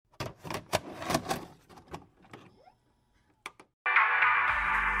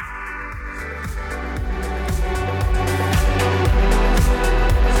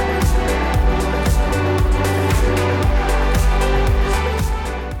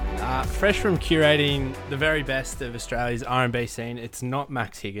fresh from curating the very best of Australia's R&B scene. It's not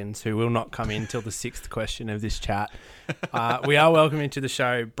Max Higgins, who will not come in till the sixth question of this chat. We are welcoming to the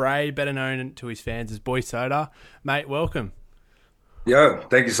show Bray, better known to his fans as Boy Soda. Mate, welcome. Yo,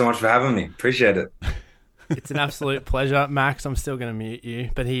 thank you so much for having me. Appreciate it. It's an absolute pleasure. Max, I'm still going to mute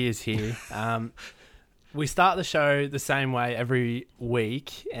you, but he is here. We start the show the same way every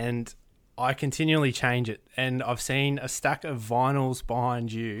week, and I continually change it. And I've seen a stack of vinyls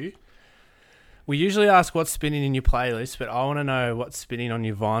behind you. We usually ask what's spinning in your playlist, but I want to know what's spinning on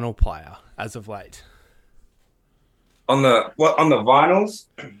your vinyl player as of late. On the vinyls,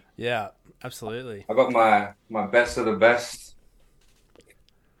 Yeah, absolutely. I got my best of the best.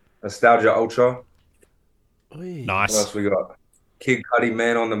 Nostalgia Ultra. Oy. What Nice. else we got? Kid Cudi,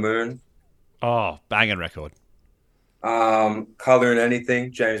 Man on the Moon. Oh, banging record. Color in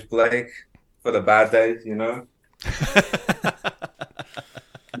Anything, James Blake. For the bad days, you know.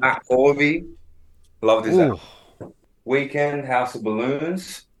 Matt Corby. Loved his Ooh. album. Weekend, House of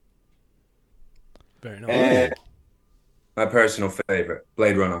Balloons. Very nice. And my personal favorite,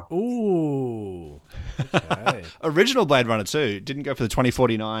 Blade Runner. Ooh. Okay. Original Blade Runner too. Didn't go for the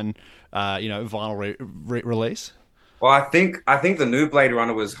 2049, vinyl release. Well, I think the new Blade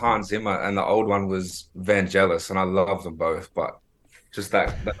Runner was Hans Zimmer and the old one was Vangelis, and I love them both. But just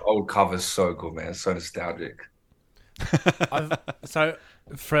that old cover's so good, man. It's so nostalgic.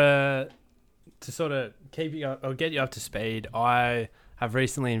 To sort of keep you up, or get you up to speed, I have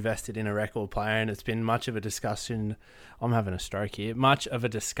recently invested in a record player, and it's been much of a discussion. I'm having a stroke here. Much of a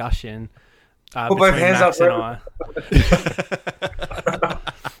discussion Put both between hands Max up, and I.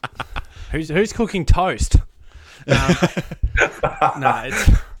 Who's cooking toast? No,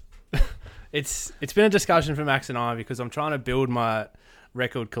 it's been a discussion for Max and I because I'm trying to build my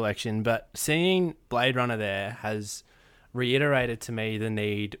record collection, but seeing Blade Runner there has reiterated to me the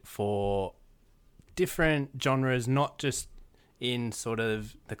need for different genres, not just in sort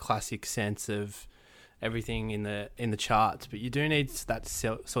of the classic sense of everything in the charts, but you do need that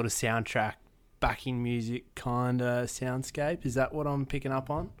sort of soundtrack, backing music kind of soundscape. Is that what I'm picking up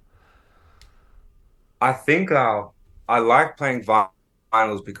on? I think I like playing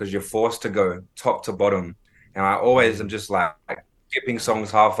vinyls because you're forced to go top to bottom, and I always am just like skipping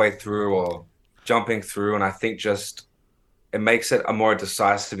songs halfway through or jumping through, and I think just it makes it a more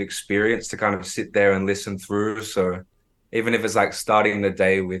decisive experience to kind of sit there and listen through. So even if it's like starting the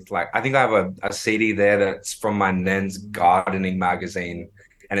day with like, I think I have a CD there that's from my nan's gardening magazine,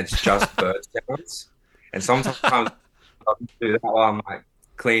 and it's just bird sounds. And sometimes I'll do that while I'm like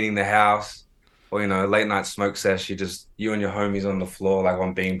cleaning the house. Or, late night smoke sesh, you and your homies on the floor, like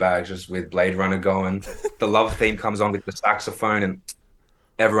on beanbags, just with Blade Runner going. The love theme comes on with the saxophone and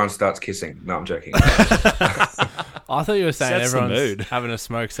everyone starts kissing. No, I'm joking. I thought you were saying Sets the everyone's mood. having a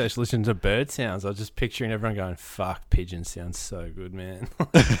smoke session listening to bird sounds. I was just picturing everyone going, fuck, pigeon sounds so good, man.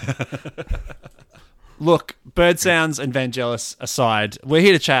 Look, Bird Sounds and Vangelis aside, we're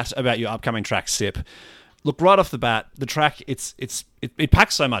here to chat about your upcoming track, Sip. Look, right off the bat, the track it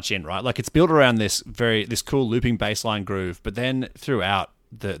packs so much in, right? Like it's built around this cool looping bassline groove, but then throughout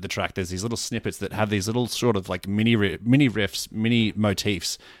the track, there's these little snippets that have these little sort of like mini riffs, mini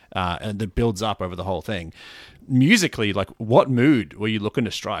motifs, and that builds up over the whole thing. Musically, like what mood were you looking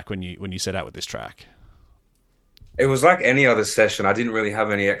to strike when you set out with this track? It was like any other session. I didn't really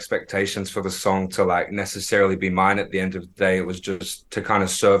have any expectations for the song to like necessarily be mine at the end of the day. It was just to kind of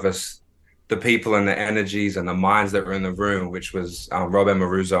service the people and the energies and the minds that were in the room, which was Rob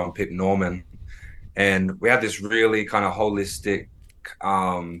Maruso and Pip Norman. And we had this really kind of holistic,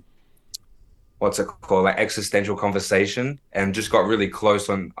 what's it called, like existential conversation, and just got really close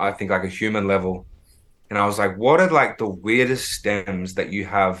on, I think, like a human level. And I was like, what are like the weirdest stems that you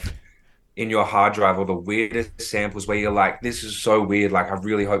have in your hard drive, or the weirdest samples where you're like, this is so weird. Like, I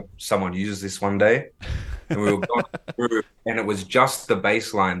really hope someone uses this one day. And we were going through, and it was just the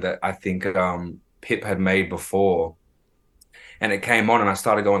bass line that I think Pip had made before. And it came on, and I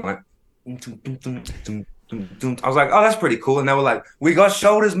started going like, I was like, oh, that's pretty cool. And they were like, we got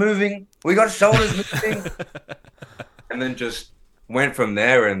shoulders moving. We got shoulders moving. And then just went from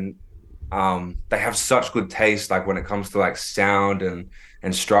there. And they have such good taste, like when it comes to like sound and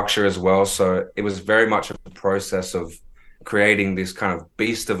structure as well. So it was very much a process of creating this kind of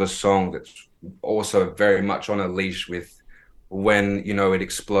beast of a song that's also very much on a leash with when, it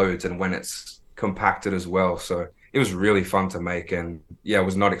explodes and when it's compacted as well. So it was really fun to make. And yeah, I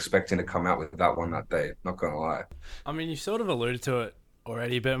was not expecting to come out with that one that day. Not going to lie. I mean, you sort of alluded to it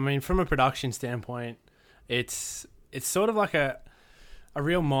already, but I mean, from a production standpoint, it's sort of like a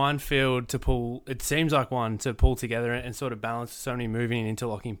real minefield to pull. It seems like one to pull together and sort of balance so many moving and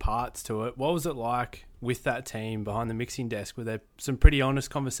interlocking parts to it. What was it like with that team behind the mixing desk? Were there some pretty honest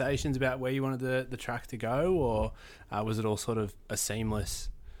conversations about where you wanted the track to go, or was it all sort of a seamless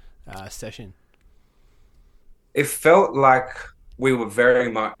session? It felt like we were very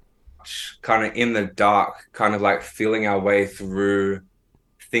much kind of in the dark, kind of like feeling our way through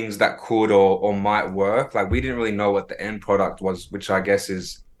things that could or might work. Like we didn't really know what the end product was, which I guess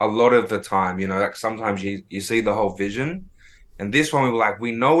is a lot of the time, like sometimes you see the whole vision. And this one we were like,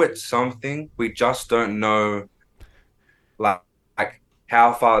 we know it's something, we just don't know like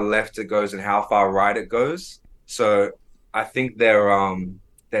how far left it goes and how far right it goes. So I think their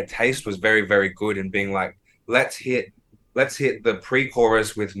taste was very, very good in being like, let's hit the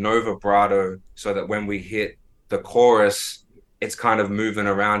pre-chorus with no vibrato so that when we hit the chorus, it's kind of moving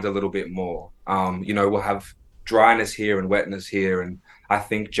around a little bit more. We'll have dryness here and wetness here. And I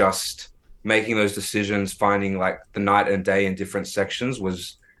think just making those decisions, finding like the night and day in different sections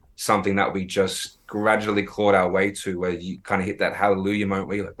was something that we just gradually clawed our way to, where you kind of hit that hallelujah moment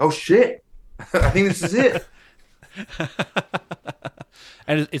where you're like, oh shit, I think this is it.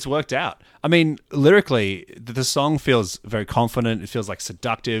 And it's worked out. I mean, lyrically, the song feels very confident. It feels like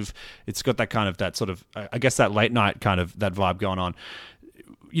seductive. It's got that kind of, that sort of, I guess, that late night kind of that vibe going on.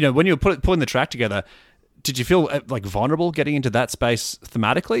 When you were pulling the track together, did you feel like vulnerable getting into that space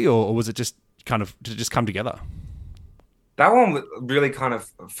thematically, or was it just kind of, did it just come together? That one really kind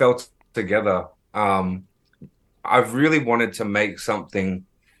of fell together. I really wanted to make something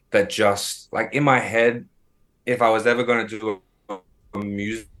that just, like, in my head, if I was ever going to do a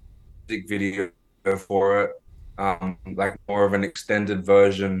music video for it, like more of an extended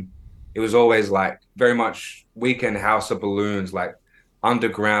version, it was always like very much Weekend House of Balloons, like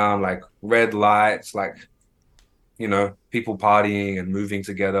underground, like red lights, like, people partying and moving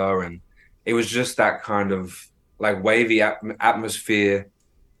together. And it was just that kind of like wavy atmosphere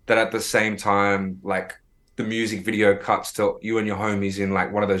that at the same time, like, the music video cuts to you and your homies in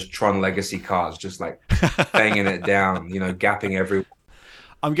like one of those Tron Legacy cars, just like banging it down, gapping everywhere.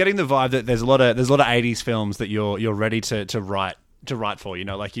 I'm getting the vibe that there's a lot of 80s films that you're ready to write for.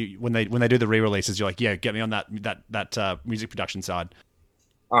 Like when they do the re-releases, you're like, yeah, get me on that music production side.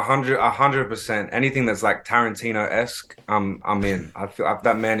 100%. Anything that's like Tarantino-esque, I'm in. I feel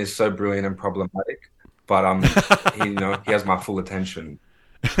that man is so brilliant and problematic, but he has my full attention.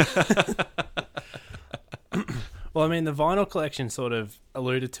 Well, I mean, the vinyl collection sort of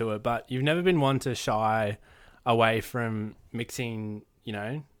alluded to it, but you've never been one to shy away from mixing,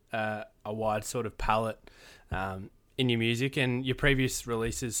 a wide sort of palette in your music, and your previous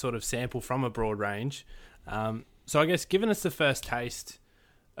releases sort of sample from a broad range. So I guess, given us the first taste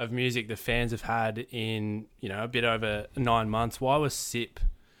of music the fans have had in, a bit over 9 months, why was SIP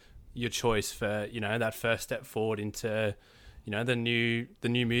your choice for, that first step forward into, the new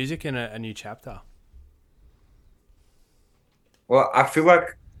music and a new chapter? Well, I feel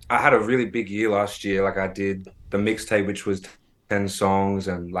like I had a really big year last year. Like, I did the mixtape, which was 10 songs,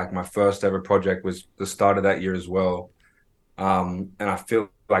 and like my first ever project was the start of that year as well. And I feel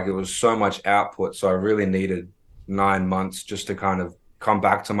like it was so much output. So I really needed 9 months just to kind of come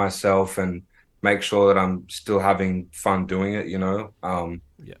back to myself and make sure that I'm still having fun doing it,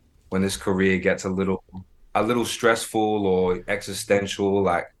 Yeah. When this career gets a little stressful or existential,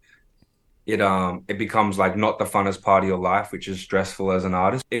 like, it becomes like not the funnest part of your life, which is stressful as an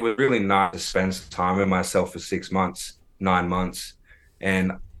artist. It was really nice to spend some time with myself for 6 months, 9 months.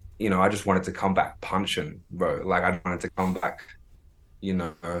 And, I just wanted to come back punching, bro. Like, I wanted to come back,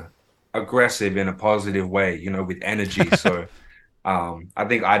 aggressive in a positive way, with energy. So I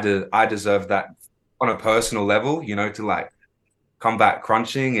think I deserve that on a personal level, to like come back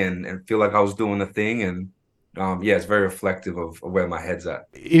crunching and feel like I was doing the thing. And it's very reflective of where my head's at.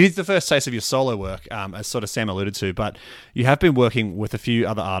 It is the first taste of your solo work, as sort of Sam alluded to, but you have been working with a few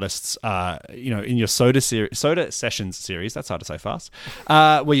other artists, in your Soda Sessions series. That's hard to say fast.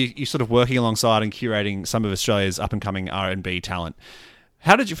 Where you're sort of working alongside and curating some of Australia's up and coming R&B talent.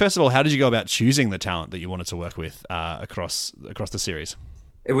 How did you go about choosing the talent that you wanted to work with across the series?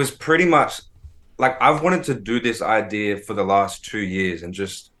 It was pretty much like I've wanted to do this idea for the last 2 years and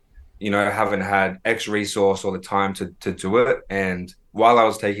just, haven't had X resource or the time to do it. And while I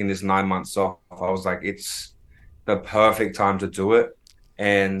was taking this 9 months off, I was like, it's the perfect time to do it.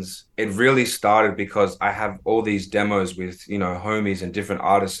 And it really started because I have all these demos with, homies and different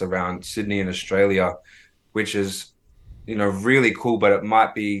artists around Sydney and Australia, which is, really cool, but it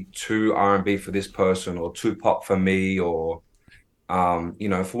might be too R&B for this person or too pop for me, or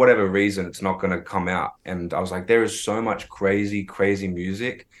for whatever reason, it's not going to come out. And I was like, there is so much crazy, crazy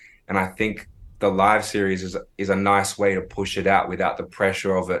music. And I think the live series is a nice way to push it out without the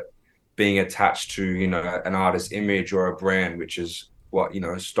pressure of it being attached to, an artist's image or a brand, which is what,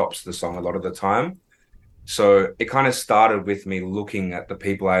 stops the song a lot of the time. So it kind of started with me looking at the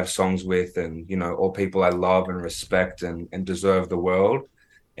people I have songs with and, all people I love and respect and deserve the world.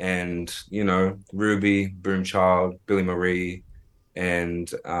 And, Ruby, Boomchild, Billy Marie, and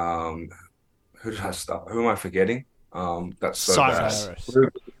who did I start? Who am I forgetting? That's so Cyrus. bad.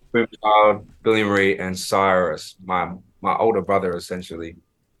 Ruby, Boomchild, Billy Marie, and Cyrus, my older brother, essentially.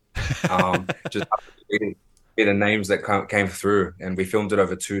 Just be the names that came through, and we filmed it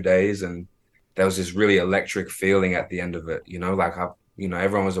over 2 days, and there was this really electric feeling at the end of it.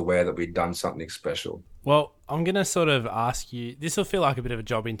 Everyone was aware that we'd done something special. Well, I'm going to sort of ask you, this will feel like a bit of a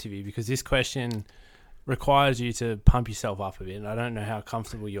job interview because this question requires you to pump yourself up a bit. And I don't know how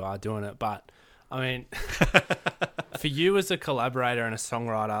comfortable you are doing it, but I mean, for you as a collaborator and a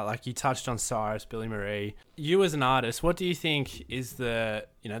songwriter, like you touched on Cyrus, Billy Marie, you as an artist, what do you think is the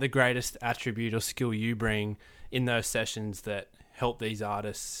greatest attribute or skill you bring in those sessions that help these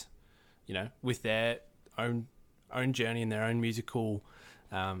artists, with their own journey and their own musical,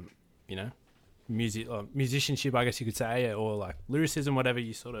 musicianship, I guess you could say, or like lyricism, whatever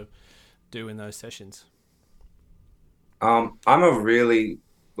you sort of do in those sessions? I'm a really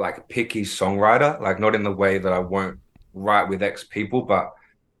picky songwriter, not in the way that I won't write with X people, but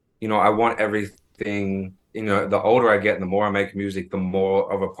I want everything, the older I get and the more I make music, the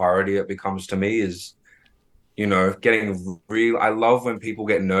more of a priority it becomes to me is, getting real. I love when people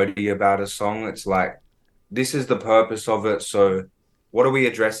get nerdy about a song. It's like, this is the purpose of it. So what are we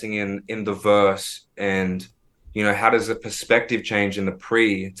addressing in the verse? And, how does the perspective change in the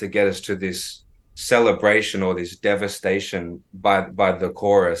pre to get us to this celebration or this devastation by the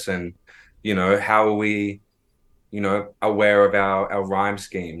chorus? And, how are we, aware of our rhyme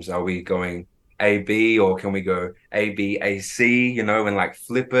schemes? Are we going A, B, or can we go A, B, A, C, and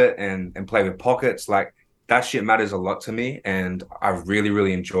flip it and play with pockets? That shit matters a lot to me, and I really,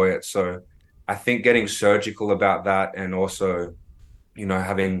 really enjoy it. So I think getting surgical about that, and also,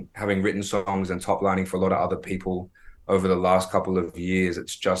 having written songs and top lining for a lot of other people over the last couple of years,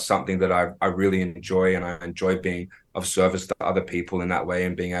 it's just something that I really enjoy, and I enjoy being of service to other people in that way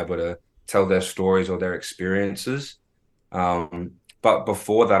and being able to tell their stories or their experiences. But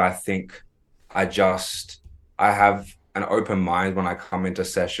before that, I think I have an open mind when I come into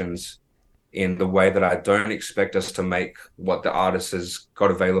sessions, in the way that I don't expect us to make what the artist has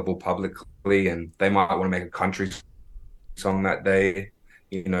got available publicly, and they might want to make a country song that day,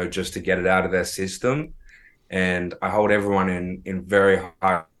 just to get it out of their system. And I hold everyone in very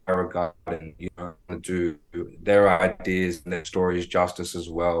high regard, and do their ideas and their stories justice as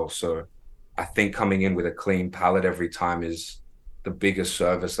well. So I think coming in with a clean palette every time is the biggest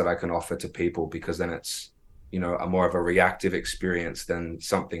service that I can offer to people, because then it's a more of a reactive experience than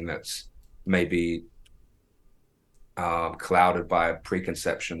something that's maybe clouded by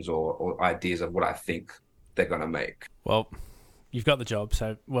preconceptions or ideas of what I think they're going to make. Well, you've got the job,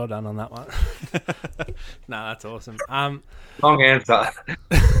 so well done on that one. No, that's awesome. Long answer.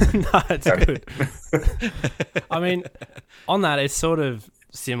 No, it's good. I mean, on that, it's sort of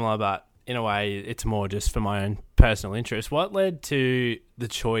similar, but in a way, it's more just for my own personal interest. What led to the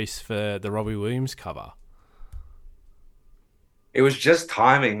choice for the Robbie Williams cover? It was just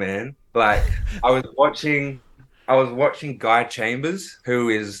timing, man. I was watching Guy Chambers, he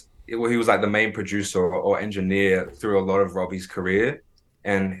was the main producer or engineer through a lot of Robbie's career.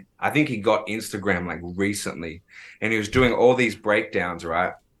 And I think he got Instagram recently, and he was doing all these breakdowns,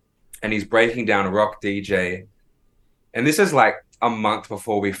 right? And he's breaking down Rock DJ. And this is a month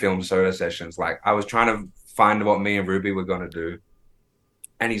before we filmed Soda Sessions. I was trying to find what me and Ruby were going to do.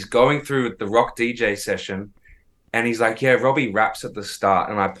 And he's going through the Rock DJ session, and he's like, yeah, Robbie raps at the start.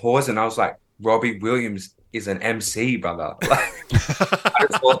 And I paused, and I was like, Robbie Williams is an MC, brother. I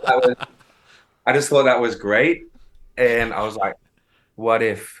just thought that was great. And I was like, what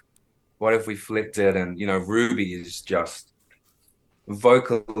if we flipped it? And, Ruby is just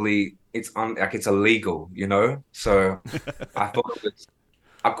vocally, it's illegal, So I thought it was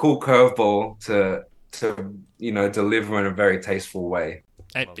a cool curveball to deliver in a very tasteful way.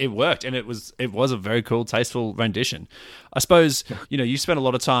 It worked, and it was a very cool, tasteful rendition. I suppose, you spent a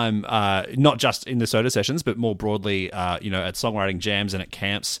lot of time, not just in the Soda Sessions, but more broadly, at songwriting jams and at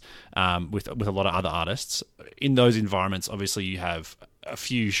camps with a lot of other artists. In those environments, obviously, you have a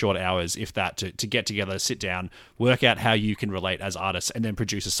few short hours, if that, to get together, sit down, work out how you can relate as artists, and then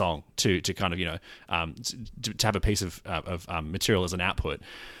produce a song to kind of, you know, to have a piece of material as an output.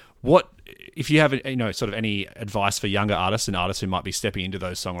 What, if you have, you know, sort of any advice for younger artists and artists who might be stepping into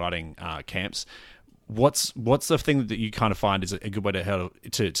those songwriting camps, what's the thing that you kind of find is a good way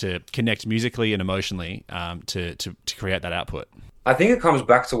to connect musically and emotionally to create that output? I think it comes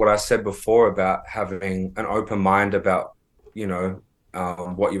back to what I said before about having an open mind about, you know,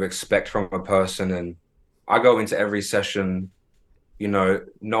 what you expect from a person. And I go into every session, you know,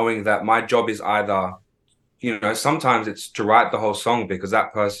 knowing that my job is either, you know, sometimes it's to write the whole song because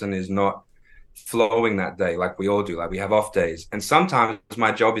that person is not flowing that day, like we all do, like we have off days. And sometimes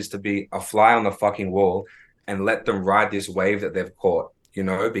my job is to be a fly on the fucking wall and let them ride this wave that they've caught, you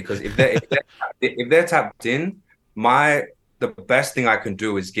know, because if they're tapped in, the best thing I can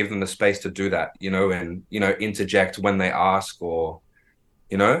do is give them the space to do that, you know, and, you know, interject when they ask, or,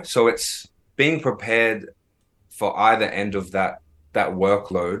 you know, so it's being prepared for either end of that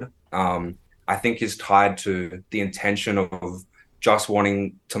workload. I think is tied to the intention of just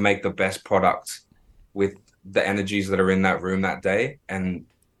wanting to make the best product with the energies that are in that room that day, and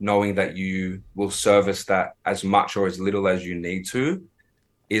knowing that you will service that as much or as little as you need to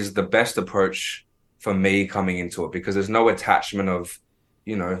is the best approach for me coming into it, because there's no attachment of,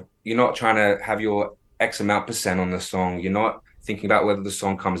 you know, you're not trying to have your X amount % on the song. You're not thinking about whether the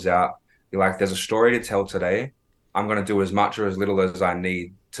song comes out. You're like, there's a story to tell today. I'm going to do as much or as little as I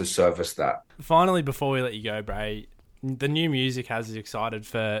need to service that. Finally, before we let you go, Bray, the new music has us excited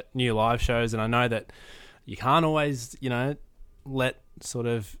for new live shows, and I know that you can't always, you know, let sort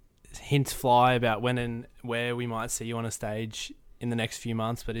of hints fly about when and where we might see you on a stage in the next few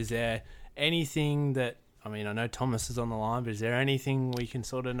months, but is there anything that, I mean, I know Thomas is on the line, but is there anything we can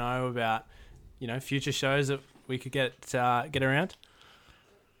sort of know about, you know, future shows that we could get around?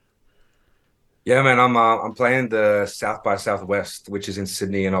 Yeah, man, I'm playing the South by Southwest, which is in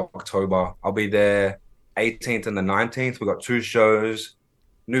Sydney in October. I'll be there 18th and the 19th. We've got 2 shows,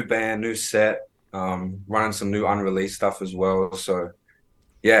 new band, new set, running some new unreleased stuff as well. So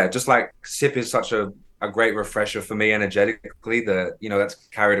yeah, just like SIP is such a great refresher for me energetically, that, you know, that's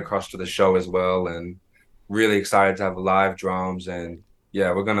carried across to the show as well, and really excited to have live drums. And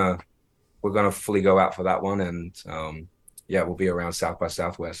yeah, we're gonna fully go out for that one, and yeah, we'll be around South by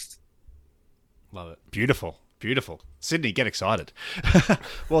Southwest. Love it. Beautiful. Sydney, get excited.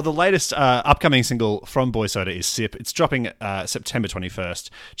 Well, the latest upcoming single from Boy Soda is Sip. It's dropping September 21st.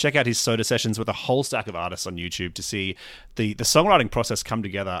 Check out his Soda sessions with a whole stack of artists on YouTube to see the songwriting process come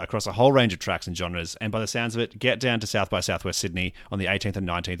together across a whole range of tracks and genres. And by the sounds of it, get down to South by Southwest Sydney on the 18th and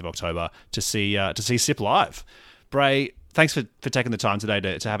 19th of October to see Sip live. Bray, thanks for taking the time today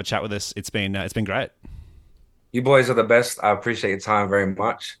to have a chat with us. It's been great. You boys are the best. I appreciate your time very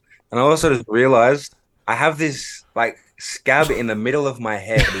much. And I also just realized I have this like scab in the middle of my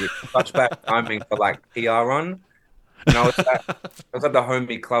head with touchback timing for like PR on. And I was at the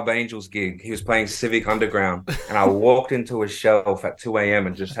homie Club Angels gig. He was playing Civic Underground, and I walked into a shelf at 2 a.m.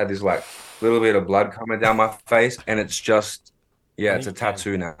 and just had this like little bit of blood coming down my face, and it's just, yeah, it's a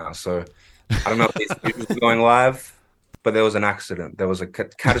tattoo now. So I don't know if these videos are going live, but there was an accident. There was a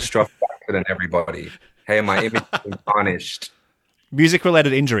catastrophic accident, everybody. Hey, my image has been tarnished.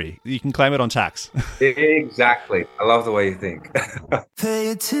 Music-related injury. You can claim it on tax. Exactly. I love the way you think. Pay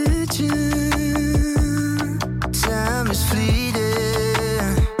attention. Time is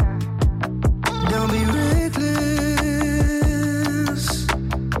fleeting. Don't be reckless.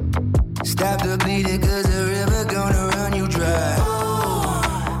 Stop the bleeding, 'cause the river gonna run you dry.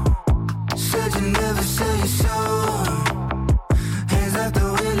 Oh, said you never sell your soul. Hands off the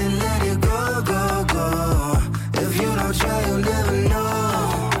wheel and let it go, go, go. If you don't try, you'll never know.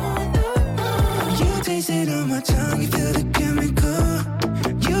 You taste it on my tongue, you feel the chemical.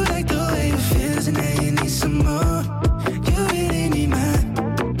 You like the way it feels, and now you need some more. You really need mine.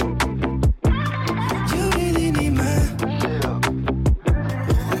 You really need mine.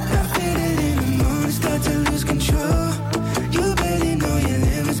 I feel it in the morning, start to lose control. You barely know your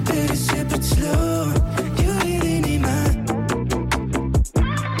limits, better sip it slow. You really need mine.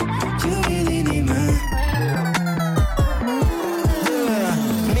 You really need mine.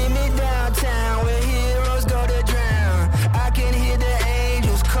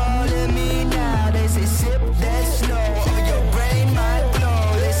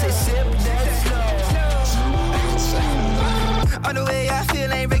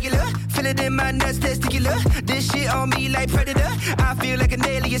 In my nuts, testicular. This shit on me like Predator. I feel like an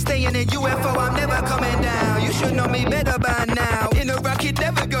alien staying in UFO. I'm never coming down. You should know me better by now. In a rocket,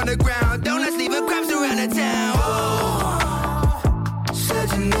 never gonna ground. Donuts leaving crumbs around the town. Oh,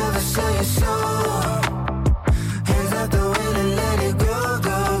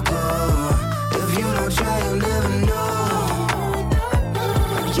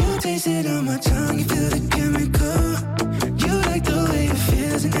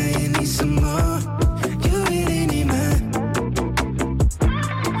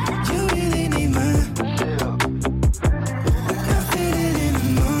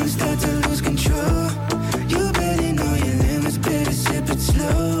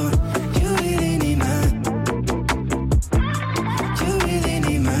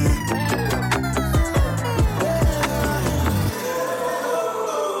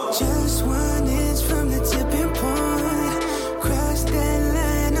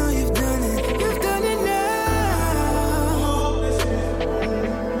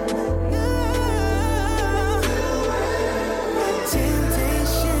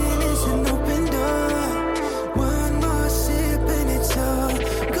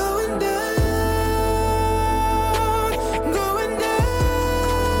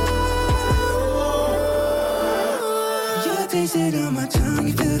 taste it on my tongue,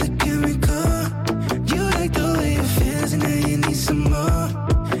 you feel the chemical.